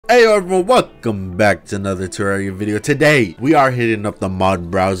Hey everyone, welcome back to another Terraria video. Today we are hitting up the mod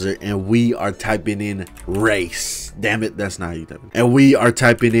browser and we are typing in race. Damn it, that's not how you type it. And we are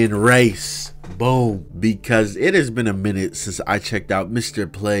typing in race. Boom. Because it has been a minute since I checked out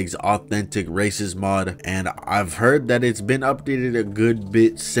Mr. Plague's authentic races mod, and I've heard that it's been updated a good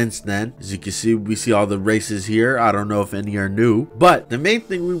bit since then. As you can see, we see all the races here. I don't know if any are new, but the main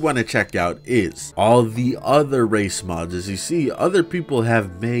thing we want to check out is all the other race mods. As you see, other people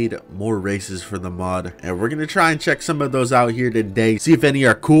have made more races for the mod, and we're gonna try and check some of those out here today, see if any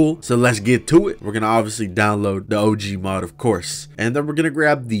are cool. So let's get to it. We're gonna obviously download the OG mod, of course, and then we're gonna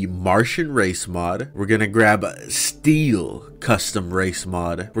grab the Martian Race mod. We're gonna grab Steel custom race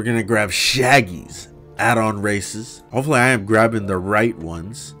mod. We're gonna grab Shaggy's add-on races. Hopefully I am grabbing the right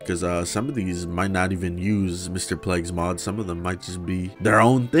ones, because some of these might not even use Mr. Plague's mod. Some of them might just be their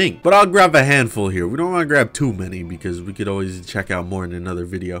own thing, but I'll grab a handful here. We don't want to grab too many because we could always check out more in another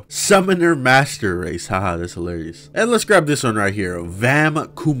video. Summoner Master Race, haha, that's hilarious. And let's grab this one right here,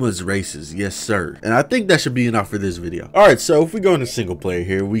 VamnKuma's races. Yes sir, and I think that should be enough for this video. All right, so if we go into single player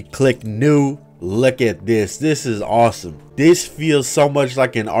here, we click new. Look at this. This is awesome. This feels so much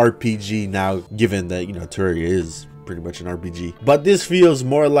like an RPG now, given that, you know, Terraria is pretty much an RPG. But this feels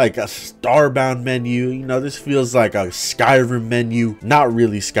more like a Starbound menu. You know, this feels like a Skyrim menu. Not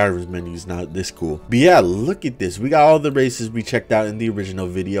really, Skyrim's menu is not this cool. But yeah, look at this. We got all the races we checked out in the original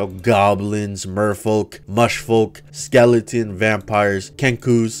video. Goblins, merfolk, mushfolk, skeleton, vampires,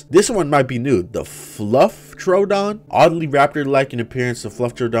 kenkus. This one might be new. The Fluftrodon. Oddly raptor-like in appearance, the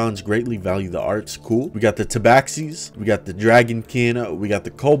Fluftrodons greatly value the arts. Cool. We got the Tabaxis. We got the Dragonkin. We got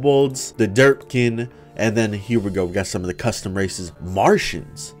the Kobolds, the Derpkin. And then here we go, we got some of the custom races.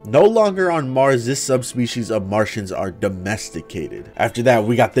 Martians. No longer on Mars, this subspecies of Martians are domesticated. After that,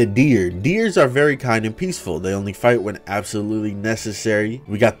 we got the deer. Deers are very kind and peaceful. They only fight when absolutely necessary.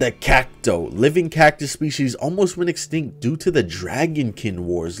 We got the cacto. Living cactus species almost went extinct due to the Dragonkin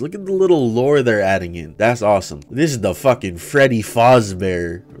wars. Look at the little lore they're adding in. That's awesome. This is the fucking Freddy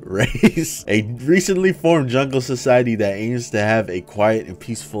Fazbear race. A recently formed jungle society that aims to have a quiet and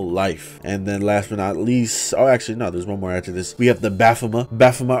peaceful life. And then last but not least, oh actually no, there's one more after this. We have the Baphomet.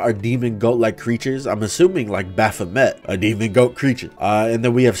 Baphomet are demon goat like creatures. I'm assuming like Baphomet, a demon goat creature. And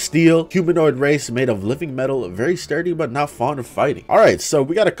then we have Steel, humanoid race made of living metal, very sturdy but not fond of fighting. All right, so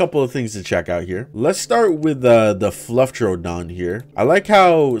we got a couple of things to check out here. Let's start with the Fluftrodon here. I like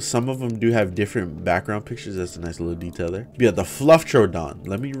how some of them do have different background pictures. That's a nice little detail there. But yeah, the Fluftrodon.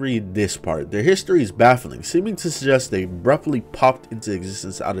 Let me read this part. Their history is baffling, seeming to suggest they abruptly popped into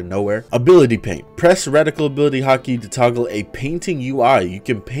existence out of nowhere. Ability paint. Press reticle ability hotkey to toggle a painting UI. You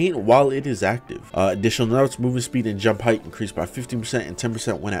can paint while it is active. Additional notes: movement speed and jump height increased by 15% and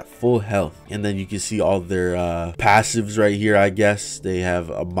 10% when at full health. And then you can see all their passives right here. I guess they have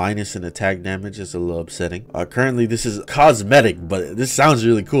a minus in attack damage. It's a little upsetting. Currently this is cosmetic, but this sounds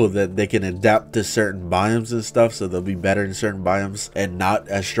really cool that they can adapt to certain biomes and stuff, so they'll be better in certain biomes and not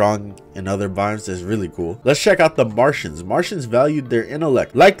as strong in other biomes. That's really cool. Let's check out the Martians. Martians valued their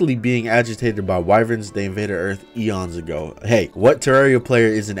intellect, likely being agitated by wyverns. They invaded Earth eons ago. Hey, what Terraria player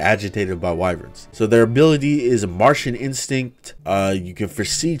isn't agitated by wyverns? So their ability is Martian Instinct. You can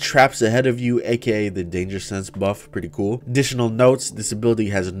foresee traps ahead of you, aka the danger sense buff. Pretty cool. Additional notes: this ability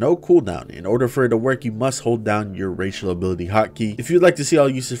has no cooldown. In order for it to work, you must hold down your racial ability hotkey. If you'd like to see all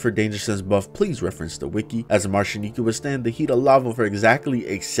uses for danger sense buff, please reference the wiki. As a Martian, you can withstand the heat of lava for exactly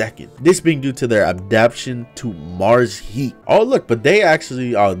a second. This being due to their adaptation to Mars heat. Oh look, but they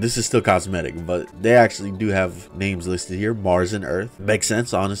actually, oh, this is still cosmetic, but they actually do have names listed here: Mars and Earth. Makes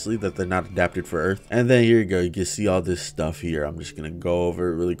sense, honestly, that they're not adapted for Earth. And then here you go, you can see all this stuff here. I'm just gonna go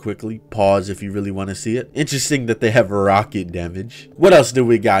over it really quickly. Pause if you really want to see it. Interesting that they have rocket damage. What else do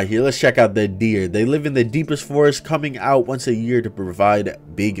we got here? Let's check out the deer. They live in the deepest forest, coming out once a year to provide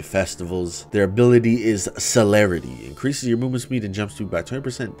big festivals. Their ability is celerity, increases your movement speed and jump speed by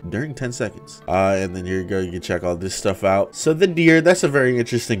 20% during 10 seconds. And then here you go, you can check all this stuff out. So the deer, that's a very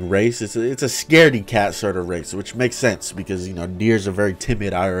interesting race. It's a scaredy cat sort of race, which makes sense because, you know, deers are very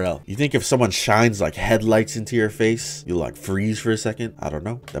timid IRL. You think if someone shines like headlights into your face, you'll like freeze for a second? I don't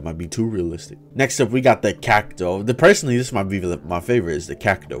know, that might be too realistic. Next up, we got the cacto. Personally, this might be my favorite, is the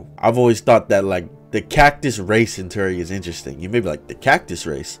cacto. I've always thought that like The cactus race in Terraria is interesting. You may be like, the cactus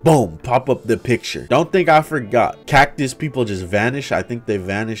race? Boom, pop up the picture. Don't think I forgot. Cactus people just vanish. I think they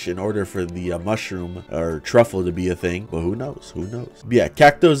vanish in order for the mushroom or truffle to be a thing, but who knows? Who knows? But yeah,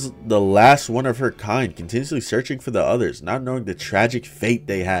 Cacto's the last one of her kind, continuously searching for the others, not knowing the tragic fate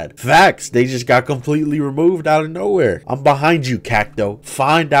they had. Facts, they just got completely removed out of nowhere. I'm behind you, Cacto.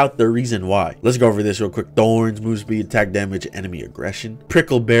 Find out the reason why. Let's go over this real quick. Thorns, move speed, attack damage, enemy aggression.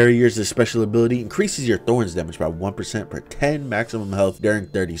 Prickle barriers, a special ability, increases your thorns damage by 1% per 10 maximum health during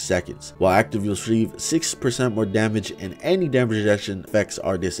 30 seconds. While active, you'll receive 6% more damage and any damage reduction effects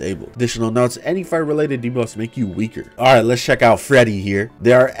are disabled. Additional notes, any fire related debuffs make you weaker. Alright, let's check out Freddy here.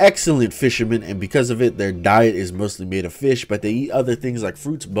 They are excellent fishermen, and because of it, their diet is mostly made of fish, but they eat other things like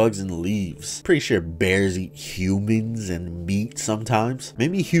fruits, bugs, and leaves. Pretty sure bears eat humans and meat sometimes.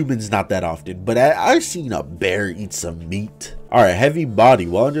 Maybe humans not that often, but I've seen a bear eat some meat. Alright, heavy body.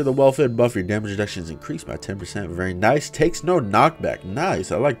 While under the well-fed buff, your damage reduction is increased by 10%. Very nice. Takes no knockback.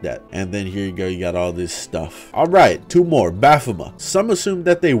 Nice, I like that. And then here you go, you got all this stuff. Alright, two more. VamnKuma. Some assume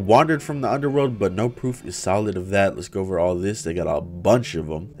that they wandered from the underworld, but no proof is solid of that. Let's go over all this. They got a bunch of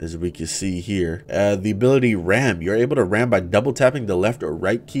them, as we can see here. The ability Ram. You're able to ram by double tapping the left or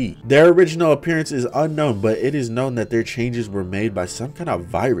right key. Their original appearance is unknown, but it is known that their changes were made by some kind of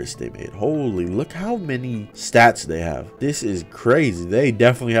virus they made. Holy, look how many stats they have. This is crazy. They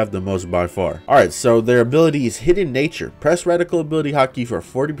definitely have the most by far. Alright, so their ability is Hidden Nature. Press radical ability hotkey for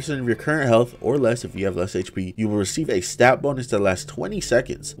 40% of your current health or less. If you have less HP, you will receive a stat bonus that lasts 20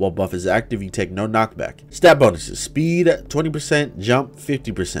 seconds. While buff is active, you take no knockback. Stat bonuses: speed 20%, jump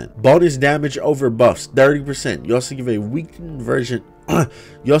 50%, bonus damage over buffs 30%. You also give a weakened version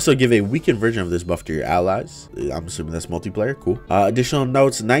of this buff to your allies. I'm assuming that's multiplayer. Cool. Additional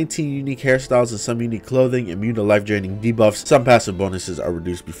notes: 19 unique hairstyles and some unique clothing. Immune to life-draining debuffs. Some passive bonuses are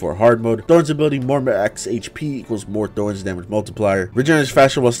reduced before hard mode. Thorns ability: more max HP equals more thorns damage multiplier. Regenerates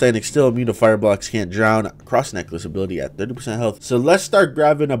faster while standing still. Immune to fire blocks. Can't drown. Cross necklace ability at 30% health. So let's start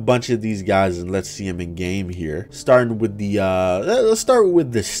grabbing a bunch of these guys and let's see them in game here. Starting with the let's start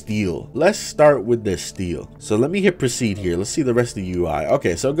with the steel. So let me hit proceed here. Let's see the rest of the UI.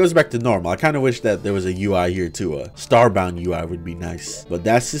 Okay, so it goes back to normal. I kind of wish that there was a UI here too. A starbound UI would be nice, but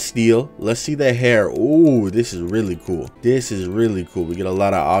that's the steel. Let's see the hair. Ooh, this is really cool. We get a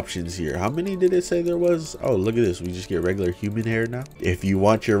lot of options here. How many did it say there was? Oh, look at this. We just get regular human hair now. If you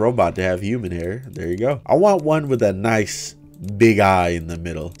want your robot to have human hair, there you go. I want one with a nice big eye in the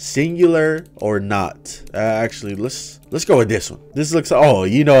middle. Singular or not? Actually, let's go with this one. This looks, oh,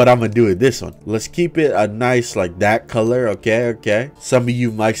 you know what I'm gonna do with this one. Let's keep it a nice, like that color. Okay. Some of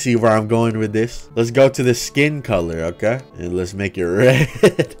you might see where I'm going with this. Let's go to the skin color, okay? And let's make it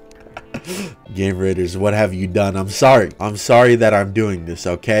red. Game Raiders, what have you done? I'm sorry that I'm doing this,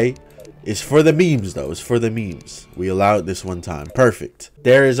 okay? It's for the memes though. It's for the memes. We allowed this one time. Perfect.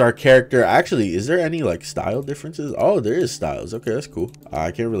 There is our character. Actually, is there any like style differences? Oh, there is styles. Okay, that's cool.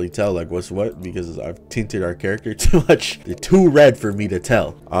 I can't really tell like what's what because I've tinted our character too much. They're too red for me to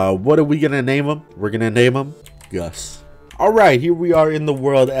tell. What are we gonna name him? We're gonna name him Gus. Alright, here we are in the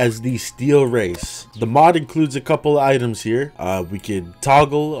world as the Steel Race. The mod includes a couple items here. We could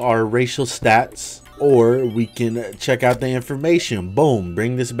toggle our racial stats, or we can check out the information. Boom,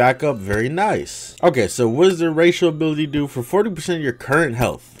 bring this back up. Very nice. Okay, so what does the racial ability do? For 40% of your current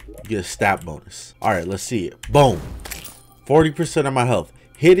health, you get a stat bonus. All right, let's see it. Boom, 40% of my health.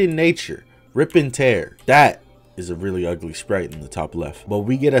 Hidden Nature, Rip and Tear. That is a really ugly sprite in the top left, but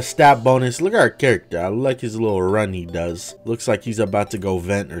we get a stat bonus. Look at our character. I like his little run he does. Looks like he's about to go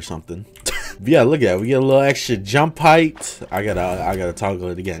vent or something. Yeah, look at it. We get a little extra jump height. I gotta toggle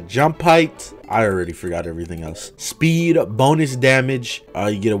it again. Jump height. I already forgot everything else. Speed, bonus damage.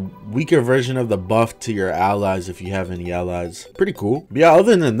 You get a weaker version of the buff to your allies if you have any allies. Pretty cool. But yeah,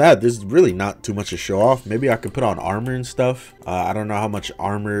 other than that, there's really not too much to show off. Maybe I could put on armor and stuff. I don't know how much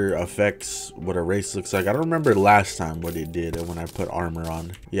armor affects what a race looks like. I don't remember last time what it did when I put armor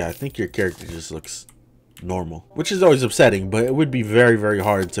on. Yeah, I think your character just looks normal, which is always upsetting, but it would be very, very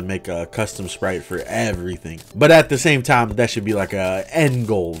hard to make a custom sprite for everything. But at the same time, that should be like a end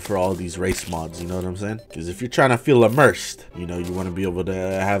goal for all these race mods, you know what I'm saying? Because if you're trying to feel immersed, you know, you want to be able to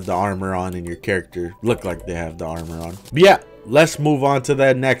have the armor on and your character look like they have the armor on. But yeah, let's move on to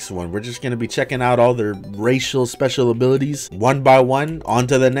that next one. We're just gonna be checking out all their racial special abilities one by one. On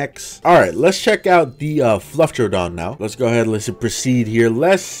to the next. All right, let's check out the Flufftrodon now. Let's go ahead, let's proceed here.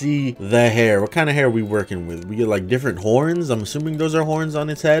 Let's see the hair. What kind of hair are we working with? We get like different horns. I'm assuming those are horns on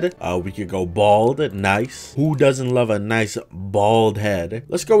its head. We could go bald. Nice. Who doesn't love a nice bald head?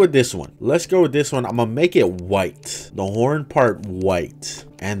 Let's go with this one. Let's go with this one. I'm gonna make it white, the horn part white,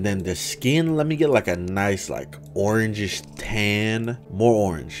 and then the skin, let me get like a nice like orangish tan, more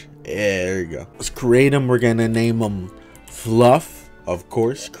orange. Yeah, there you go. Let's create him. We're gonna name him Fluff, of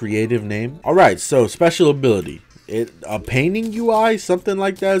course, creative name. All right, so special ability, a painting UI, something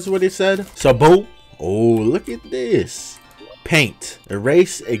like that is what it said. So boom. Oh, look at this. Paint,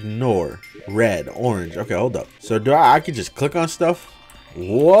 erase, ignore, red, orange. Okay, hold up. So do I could just click on stuff?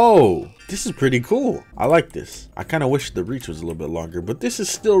 Whoa, this is pretty cool. I like this. I kind of wish the reach was a little bit longer, but this is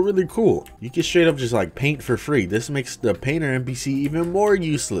still really cool. You can straight up just like paint for free. This makes the painter NPC even more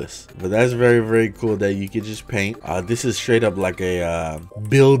useless, but that's very, very cool that you can just paint. This is straight up like a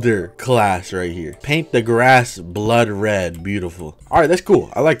builder class right here. Paint the grass blood red. Beautiful. All right, that's cool.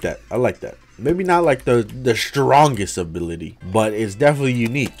 I like that. I like that. Maybe not like the strongest ability, but it's definitely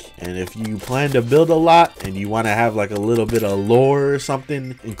unique. And if you plan to build a lot and you want to have like a little bit of lore or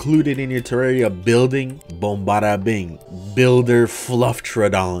something included in your Terraria building, boom bada bing, builder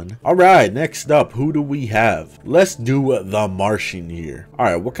Flufftrodon. All right, next up, who do we have? Let's do the Martian here. All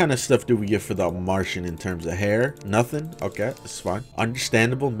right, what kind of stuff do we get for the Martian in terms of hair? Nothing. Okay, it's fine.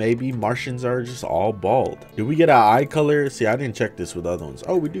 Understandable. Maybe Martians are just all bald. Do we get an eye color? See, I didn't check this with other ones.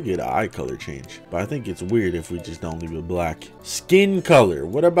 Oh, we do get an eye color change, but I think it's weird if we just don't leave it black. Skin color.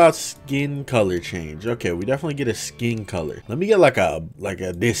 What about skin color change? Okay, we definitely get a skin color. Let me get like a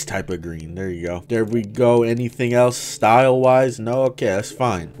this type of green. There you go. There we go. Anything else style wise? No. Okay, that's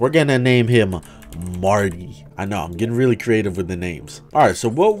fine. We're gonna name him Marty. I know, I'm getting really creative with the names. All right, so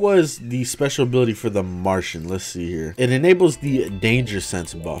what was the special ability for the Martian? Let's see here. It enables the danger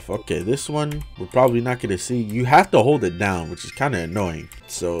sense buff. Okay, this one we're probably not going to see. You have to hold it down, which is kind of annoying.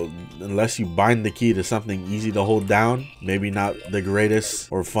 So unless you bind the key to something easy to hold down, maybe not the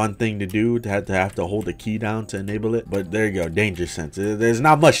greatest or fun thing to do to have to hold the key down to enable it. But there you go, danger sense. There's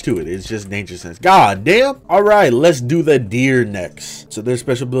not much to it. It's just danger sense. God damn. All right, let's do the deer next. So their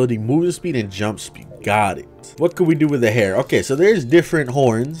special ability, movement speed and jump speed. Got it. What could we do with the hair? Okay, so there's different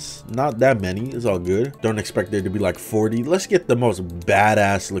horns. Not that many. It's all good. Don't expect there to be like 40. Let's get the most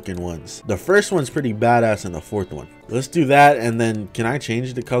badass looking ones. The first one's pretty badass and the fourth one. Let's do that. And then can I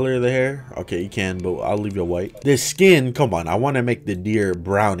change the color of the hair? Okay, you can, but I'll leave it white. The skin, come on. I want to make the deer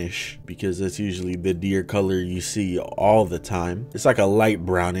brownish because that's usually the deer color you see all the time. It's like a light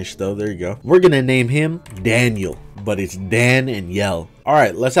brownish though. There you go. We're going to name him Daniel, but it's Dan and Yell. All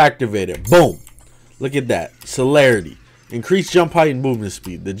right, let's activate it. Boom. Look at that. Celerity. Increase jump height and movement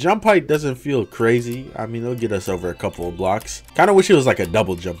speed. The jump height doesn't feel crazy. I mean, it'll get us over a couple of blocks. Kind of wish it was like a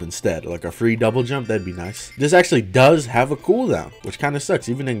double jump instead. Like a free double jump. That'd be nice. This actually does have a cooldown, which kind of sucks,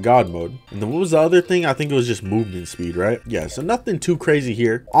 even in God mode. And then what was the other thing? I think it was just movement speed, right? Yeah, so nothing too crazy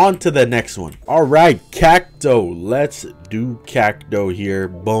here. On to the next one. All right, Cacto. Let's do Cacto here.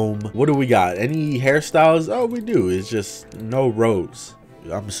 Boom. What do we got? Any hairstyles? Oh, we do. It's just no rose.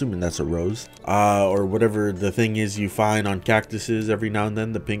 I'm assuming that's a rose, or whatever the thing is you find on cactuses every now and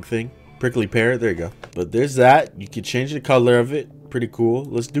then, the pink thing. Prickly pear, there you go. But there's that. You could change the color of it. Pretty cool.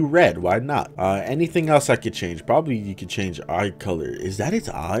 Let's do red. Why not? Anything else I could change? Probably you could change eye color. Is that its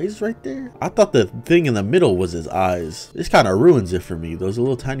eyes right there? I thought the thing in the middle was its eyes. This kind of ruins it for me. Those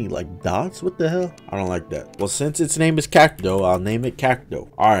little tiny like dots. What the hell? I don't like that. Well, since its name is Cacto, I'll name it Cacto.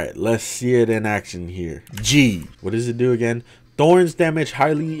 All right, let's see it in action here. G. What does it do again? Thorns damage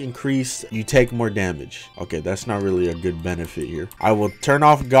highly increased. You take more damage. Okay, that's not really a good benefit here. I will turn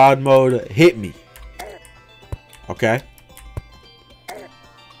off God mode. Hit me. Okay.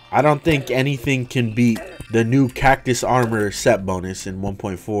 I don't think anything can beat the new cactus armor set bonus in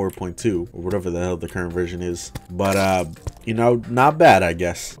 1.4.2 or whatever the hell the current version is. But you know, not bad, I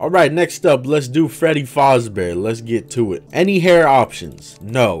guess. All right, next up, let's do Freddy Fazbear. Let's get to it. Any hair options?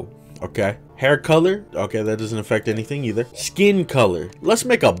 No. Okay. Hair color? Okay, that doesn't affect anything either. Skin color. Let's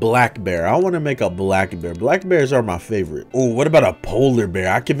make a black bear. I want to make a black bear. Black bears are my favorite. Oh, what about a polar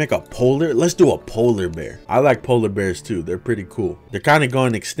bear? I can make a polar. Let's do a polar bear. I like polar bears too. They're pretty cool. They're kind of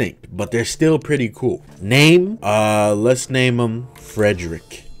going extinct, but they're still pretty cool. Name? Let's name him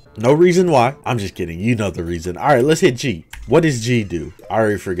Frederick. No reason why. I'm just kidding. You know the reason. All right, let's hit G. What does G do? I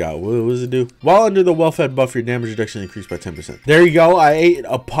already forgot. What does it do? While under the well-fed buff, your damage reduction increased by 10%. There you go. I ate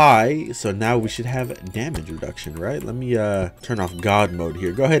a pie. So now we should have damage reduction, right? Let me turn off God mode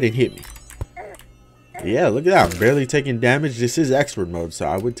here. Go ahead and hit me. Yeah, look at that. I'm barely taking damage. This is expert mode, so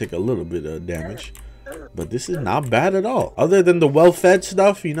I would take a little bit of damage. But this is not bad at all. Other than the well-fed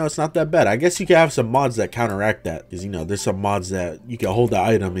stuff, you know, it's not that bad. I guess you can have some mods that counteract that. Because, you know, there's some mods that you can hold the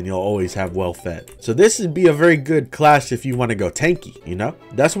item and you'll always have well-fed. So this would be a very good class if you want to go tanky, you know?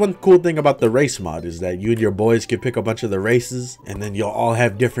 That's one cool thing about the race mod is that you and your boys can pick a bunch of the races. And then you'll all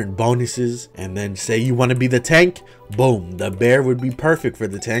have different bonuses. And then say you want to be the tank. Boom, the bear would be perfect for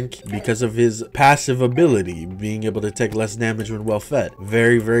the tank because of his passive ability, being able to take less damage when well fed.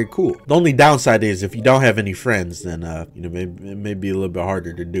 Very, very cool. The only downside is if you don't have any friends, then you know, it may be a little bit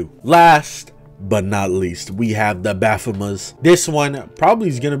harder to do. Last but not least, we have the Baphomas. This one probably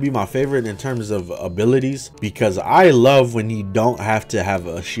is going to be my favorite in terms of abilities because I love when you don't have to have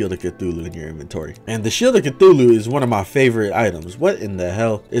a Shield of Cthulhu in your inventory. And the Shield of Cthulhu is one of my favorite items. What in the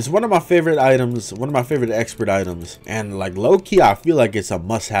hell? It's one of my favorite items, one of my favorite expert items. And like low-key, I feel like it's a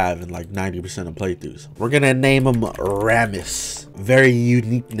must-have in like 90% of playthroughs. We're going to name him Ramus. Very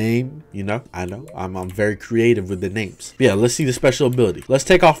unique name, you know. I know I'm very creative with the names. But yeah, let's see the special ability. Let's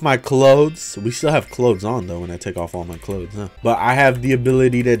take off my clothes. We still have clothes on though when I take off all my clothes, huh? But I have the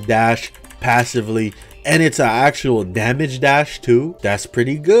ability to dash passively, and it's an actual damage dash too. That's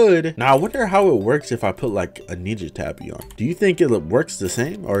pretty good. Now I wonder how it works if I put like a ninja tabby on. Do you think it works the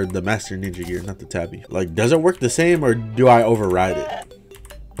same, or the master ninja gear, not the tabby? Like, does it work the same, or do I override it?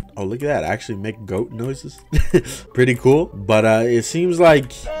 Oh, look at that. I actually make goat noises. Pretty cool. But it seems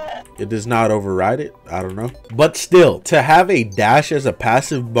like it does not override it. I don't know. But still, to have a dash as a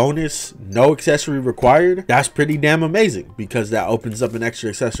passive bonus, no accessory required, that's pretty damn amazing because that opens up an extra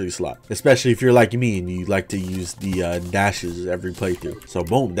accessory slot. Especially if you're like me and you like to use the dashes every playthrough. So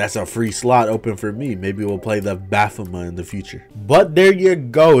boom, that's a free slot open for me. Maybe we'll play the Baphomet in the future. But there you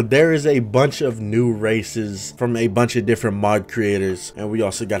go. There is a bunch of new races from a bunch of different mod creators. And we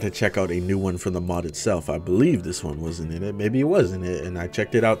also got to check out a new one from the mod itself. I believe this one wasn't in it. Maybe it was in it and I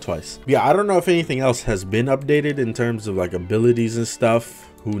checked it out twice. Yeah, I don't know if anything else has been updated in terms of like abilities and stuff.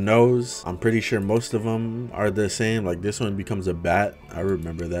 Who knows? I'm pretty sure most of them are the same. Like this one becomes a bat. I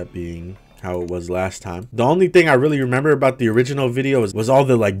remember that being how it was last time. The only thing I really remember about the original video was all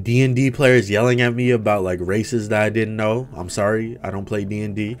the like D&D players yelling at me about like races that I didn't know. I'm sorry, I don't play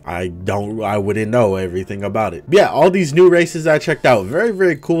D&D. I wouldn't know everything about it. But yeah, all these new races I checked out, very,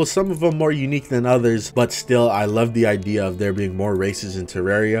 very cool. Some of them more unique than others, but still I love the idea of there being more races in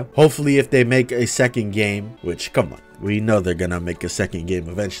Terraria. Hopefully if they make a second game, which come on, we know they're gonna make a second game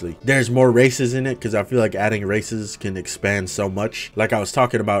eventually, there's more races in it, because I feel like adding races can expand so much. Like I was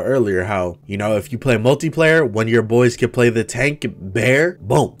talking about earlier, how, you know, if you play multiplayer, one of your boys can play the tank bear,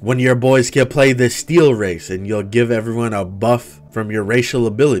 boom, one of your boys can play the steel race, and you'll give everyone a buff from your racial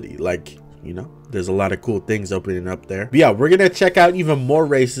ability. Like, you know, there's a lot of cool things opening up there. But yeah, we're gonna check out even more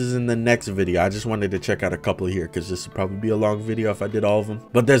races in the next video. I just wanted to check out a couple here because this would probably be a long video if I did all of them.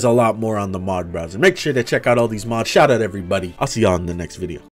 But there's a lot more on the mod browser. Make sure to check out all these mods. Shout out everybody. I'll see y'all in the next video.